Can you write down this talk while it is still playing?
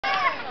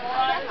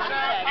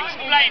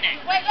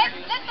explaining. Wait, let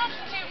us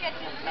two get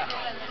to the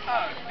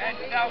and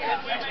now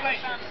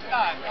explain.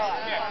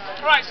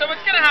 Right, so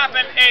what's going to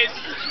happen is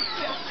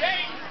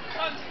James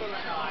Constable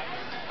and I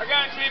are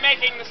going to be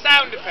making the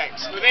sound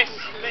effects for this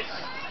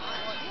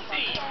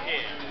scene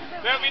here.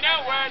 There'll be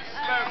no words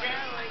spoken.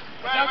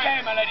 It's okay,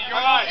 my lady. You're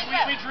right.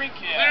 We drink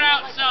here. We're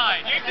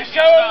outside. The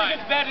show only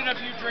gets better if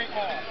you drink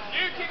more.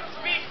 You can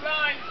speak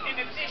lines in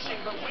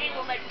addition, but we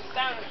will make the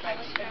sound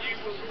effects and you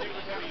will do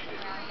whatever you do.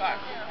 Right.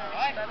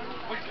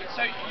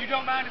 So you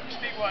don't mind if we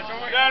speak words? No.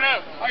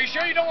 Are you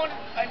sure you don't want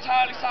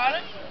entirely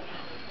silent?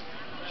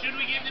 Should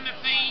we give them a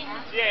theme?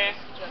 Yeah.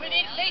 We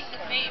need at least a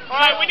theme.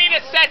 Alright, we need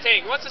a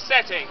setting. What's a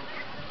setting?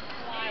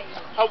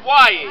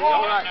 Hawaii.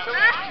 Alright. So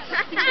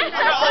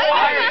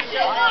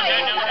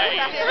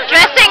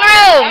Dressing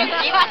room.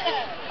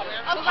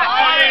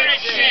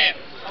 Pirate ship.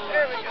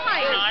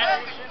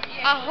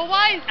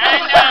 Hawaii. And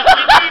we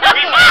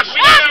know what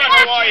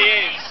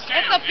Hawaii is.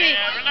 It's a beach.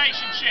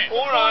 Relationship.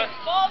 Alright.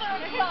 Father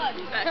and son.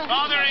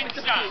 Father and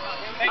son.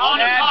 On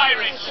a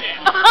pirate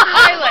ship.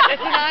 Island.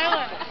 It's an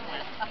island.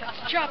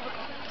 Tropical.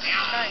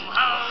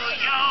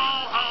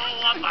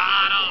 Yo-ho, a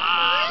bottle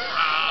of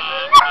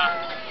rum.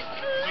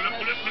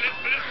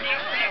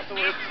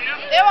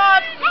 There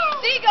are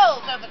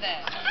seagulls over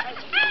there.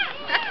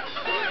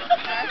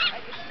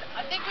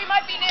 I think we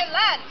might be near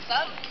land,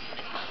 son.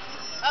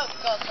 Oh,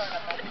 God, sorry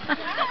about that.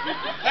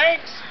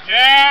 Thanks,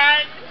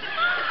 Dad.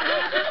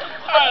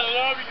 I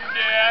love you,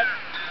 Dad.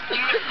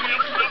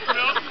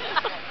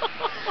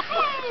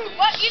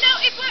 Well, you know,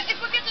 if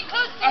we're getting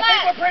close to I think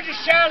land. we're pretty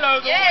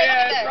shallow.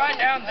 Yeah, It's right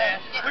down there.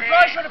 We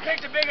probably should have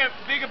picked a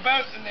bigger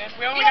boat than this.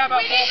 We only got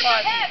about 4 or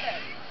 5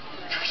 feet.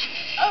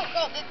 Oh,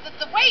 God,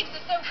 the waves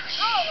are so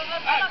strong.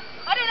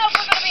 I don't know if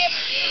we're going to be able to...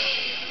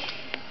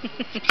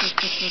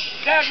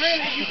 Dad,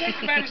 really, you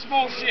picked a very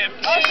small ship.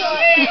 Oh,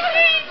 sorry.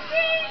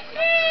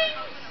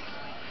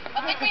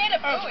 I think we end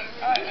up going.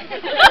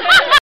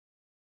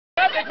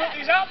 They put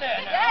these out there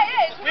now.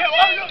 Yeah. Look, we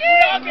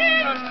are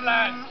getting close to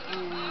land.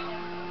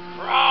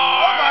 Oh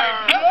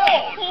my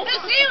God! The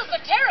seals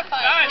are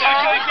terrifying.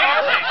 They're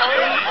gigantic.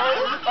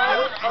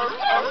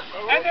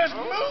 And there's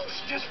moose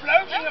just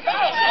floating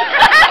about.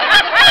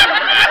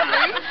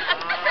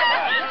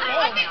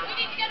 I think we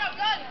need to get our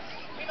guns.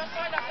 We must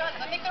find our guns.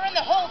 I think they're in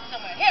the hold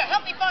somewhere. Here,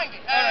 help me find it.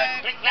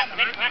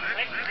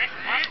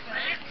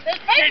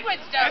 There's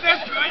penguins down there.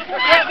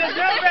 There's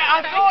no way.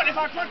 I thought if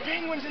I put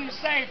penguins in the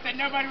safe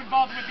that nobody would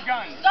bother with the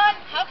guns. Son,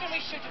 how can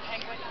we shoot a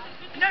penguin?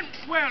 No,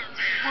 well,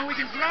 we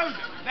can throw them.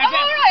 All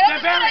right, They're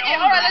very all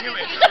right, armed. let's do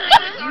it.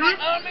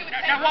 Army with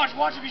Now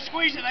watch, if you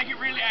squeeze it, they get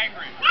really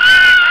angry.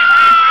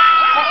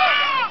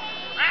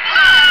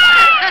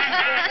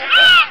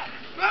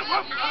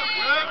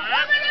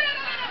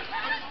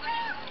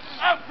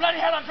 Oh,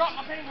 bloody hell, I dropped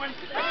my penguin.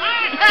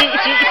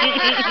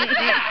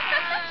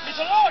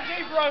 It's a lot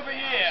deeper over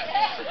here.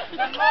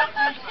 A lot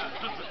deeper.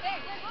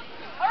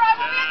 All right,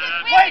 well, we have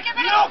to get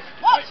rid of Look!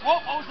 What?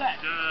 What was that?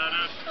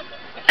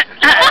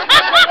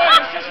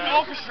 It's just an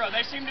orchestra.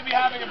 They seem to be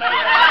having a baby.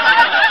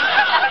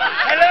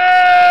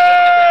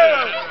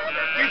 Hello!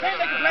 Do you think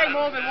they can play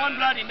more than one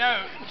bloody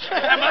note?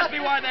 That must be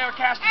why they were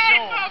cast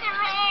ashore.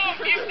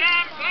 You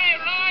can't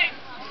play right.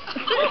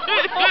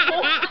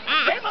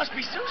 They must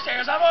be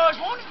soothsayers. I've always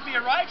wanted to be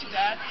a writer,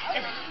 Dad.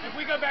 If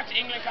we go back to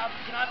England,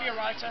 can I be a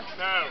writer?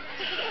 No.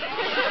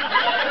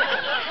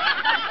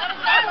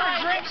 I want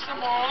to drink some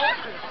more.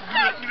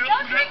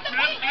 Don't drink the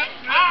penguin.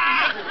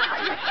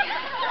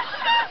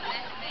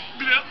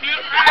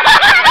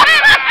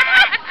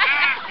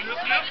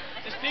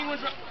 This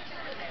penguin's...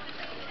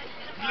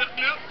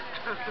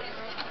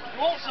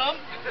 Want some?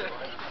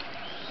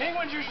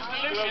 Penguin juice is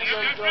delicious.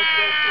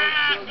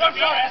 Oh,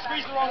 sorry, I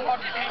squeezed the wrong part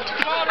of the penguin.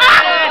 Come on,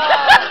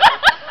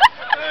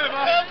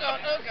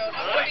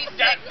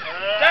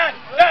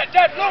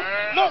 Dad,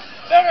 look,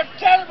 they're a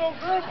terrible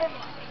group of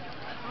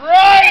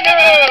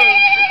rhinos!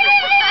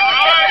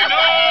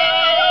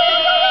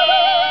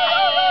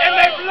 And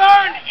they've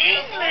learned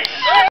English!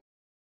 Where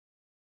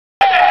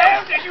the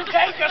hell did you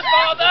take us,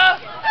 Father?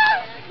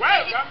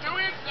 Welcome to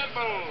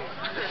Istanbul.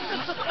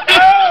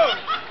 Oh!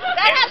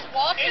 That has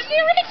water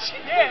near it?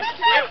 Yes,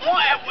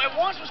 it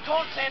once was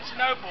called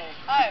Constantinople,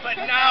 but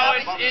now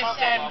it's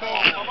Istanbul.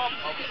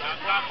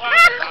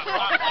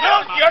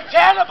 Look, you're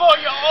terrible,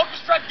 you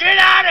orchestra! Get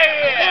out of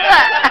here!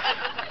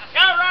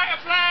 Go write a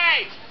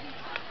play.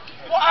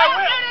 Well, I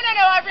will.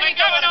 No, I really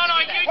don't want to do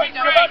that. Wait,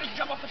 you're about to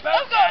jump off the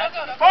boat, Dad. Oh,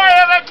 God.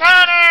 Fire the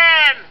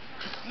cannon!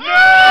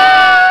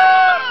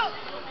 No!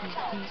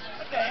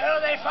 What the hell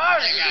are they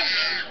firing at?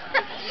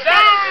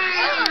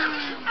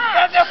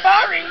 They're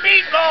firing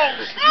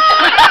meatballs! It's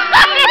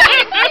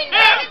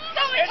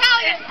so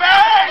Italian! It's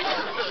bad!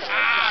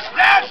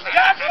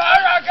 Dad,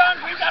 fire our guns!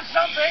 We've got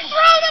something!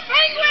 Throw the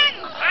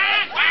penguins!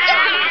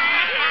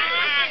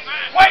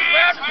 Wait, we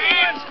have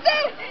penguins!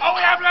 All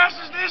we have left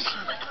is this!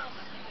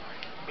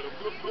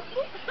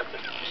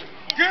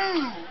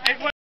 Goo! It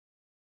was...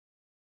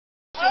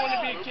 I want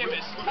to be a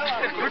chemist.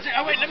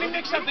 Oh, wait, let me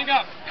mix something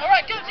up. All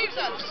right, go, Chief,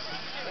 son.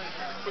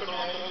 It's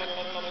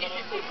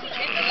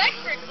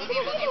electric.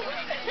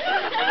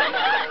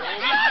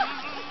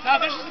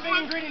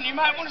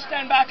 might want to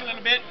stand back a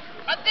little bit.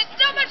 There's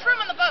so much room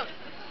on the boat.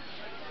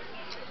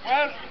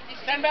 Well,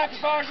 stand back as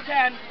far as you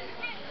can.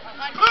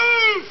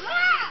 Poof!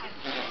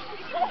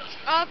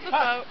 Off the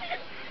boat.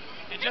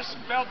 You just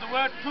spelled the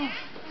word poof.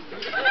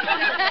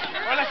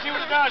 Well, let's see what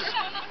it does.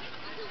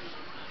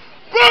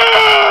 Boom!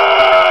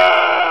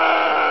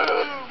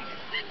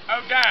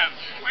 Oh, damn.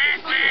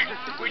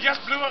 We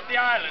just blew up the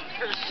island.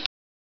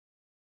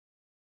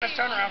 Let's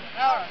turn around.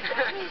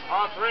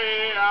 A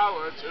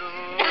 3-hour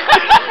tour.